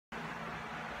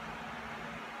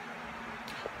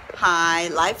Hi,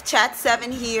 Life Chat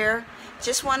 7 here.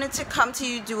 Just wanted to come to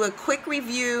you, do a quick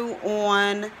review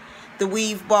on the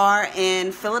Weave Bar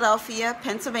in Philadelphia,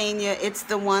 Pennsylvania. It's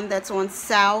the one that's on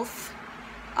South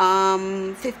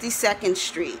 52nd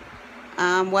Street.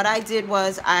 What I did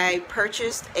was I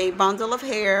purchased a bundle of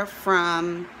hair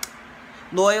from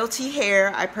Loyalty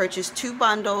Hair. I purchased 2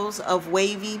 bundles of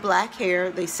wavy black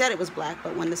hair. They said it was black,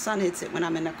 but when the sun hits it, when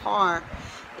I'm in the car,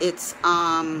 it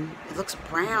looks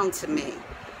brown to me.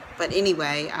 But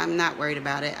anyway, I'm not worried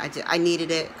about it. I needed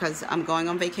it because I'm going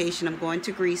on vacation. I'm going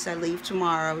to Greece. I leave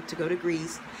tomorrow to go to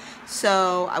Greece.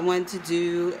 So I wanted to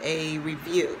do a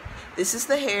review. This is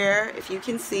the hair, if you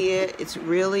can see it.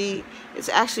 It's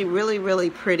actually really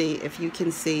pretty if you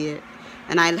can see it.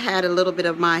 And I had a little bit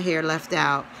of my hair left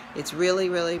out. It's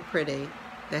really pretty,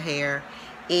 the hair.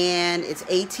 And it's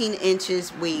 18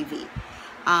 inches wavy.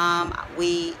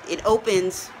 It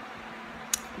opens,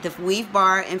 the Weave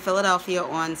Bar in Philadelphia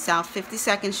on South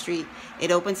 52nd Street. It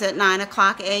opens at 9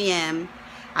 o'clock a.m.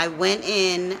 I went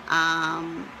in.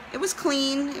 It was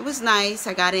clean. It was nice.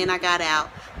 I got in, I got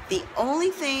out. The only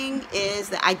thing is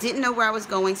that I didn't know where I was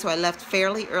going, so I left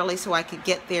fairly early so I could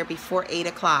get there before 8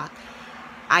 o'clock.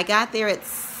 I got there at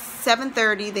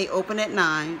 7:30. They open at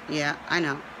 9. Yeah, I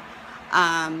know.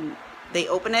 They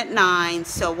open at 9.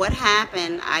 So what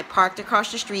happened, I parked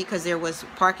across the street because there was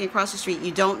parking across the street.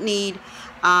 You don't need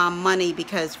money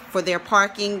because for their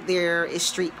parking, there is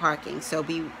street parking. So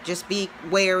just be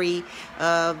wary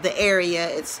of the area.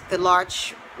 It's the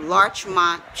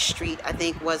Larchmont Street, I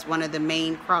think, was one of the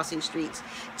main crossing streets.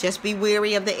 Just be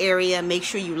wary of the area. Make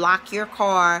sure you lock your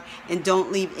car and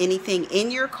don't leave anything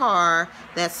in your car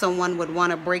that someone would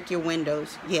want to break your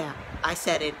windows. Yeah, I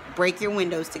said it. Break your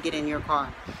windows to get in your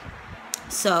car.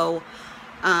 So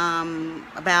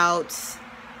about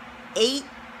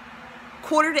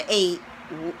 7:45,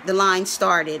 the line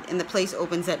started and the place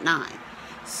opens at 9.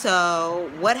 So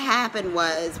what happened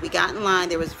was we got in line.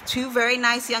 There was 2 very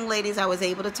nice young ladies I was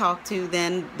able to talk to.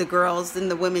 Then the girls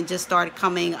and the women just started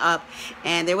coming up,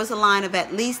 and there was a line of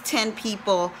at least 10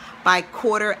 people by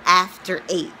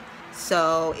 8:15.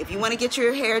 So if you want to get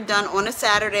your hair done on a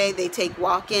Saturday, they take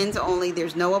walk-ins only.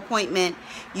 There's no appointment.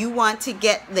 You want to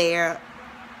get there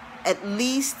at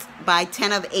least by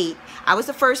 7:50. I was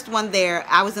the first one there.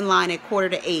 I was in line at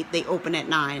 7:45. They open at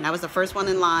 9. And I was the first one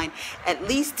in line. At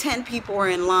least 10 people were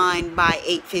in line by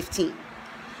 8:15.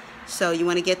 So you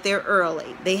want to get there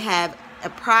early. They have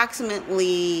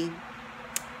approximately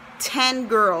 10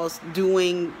 girls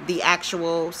doing the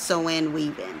actual sew-in,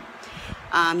 weave-in.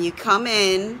 You come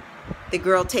in, the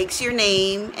girl takes your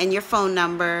name and your phone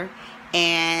number,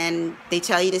 and they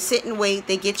tell you to sit and wait.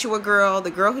 They get you a girl.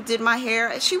 The girl who did my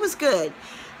hair, she was good.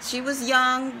 She was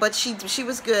young, but she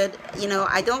was good. You know,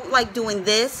 I don't like doing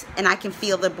this, and I can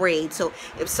feel the braid. So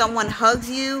if someone hugs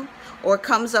you or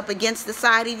comes up against the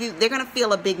side of you, they're going to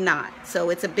feel a big knot. So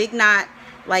it's a big knot,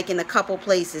 like in a couple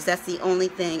places. That's the only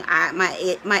thing.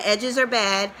 My edges are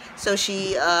bad, so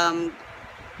she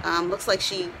looks like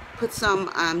she put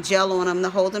some gel on them to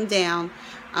hold them down.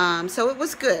 So it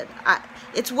was good.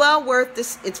 It's well worth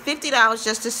this. It's $50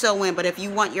 just to sew in, but if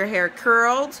you want your hair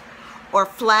curled or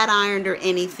flat ironed or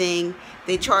anything,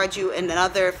 they charge you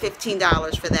another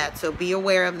 $15 for that. So be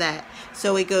aware of that.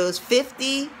 So it goes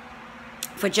 $50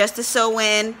 for just to sew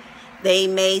in. They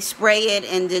may spray it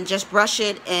and then just brush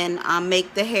it and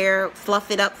make the hair,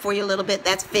 fluff it up for you a little bit.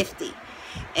 That's $50.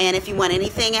 And if you want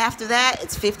anything after that,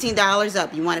 it's $15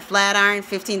 up. You want it flat iron,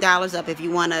 $15 up. If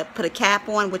you want to put a cap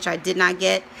on, which I did not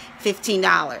get,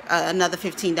 $15, another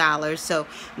 $15. So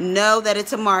know that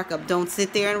it's a markup. Don't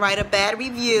sit there and write a bad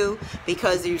review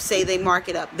because you say they mark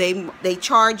it up. They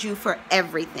charge you for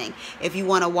everything. If you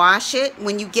want to wash it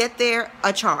when you get there,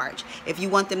 a charge. If you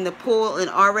want them to pull an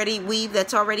already weave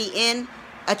that's already in,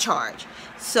 a charge.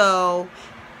 So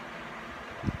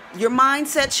your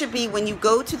mindset should be when you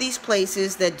go to these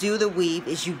places that do the weave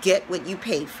is you get what you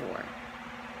paid for.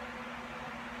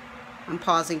 I'm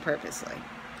pausing purposely.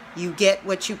 You get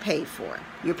what you pay for.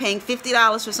 You're paying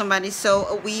 $50 for somebody to sew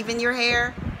a weave in your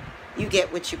hair. You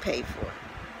get what you pay for.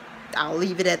 I'll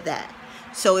leave it at that.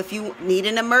 So if you need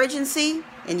an emergency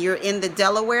and you're in the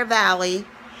Delaware Valley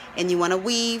and you want to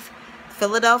weave,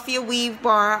 Philadelphia Weave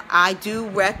Bar, I do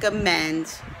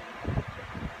recommend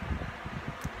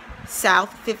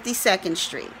South 52nd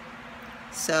Street.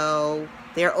 So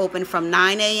they're open from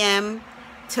 9 a.m.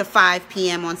 to 5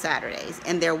 p.m. on Saturdays,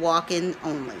 and they're walk-in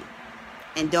only.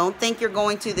 And don't think you're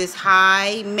going to this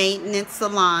high maintenance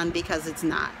salon because it's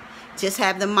not. Just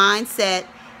have the mindset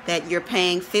that you're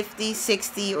paying $50,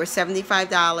 $60, or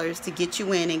 $75 to get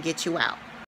you in and get you out.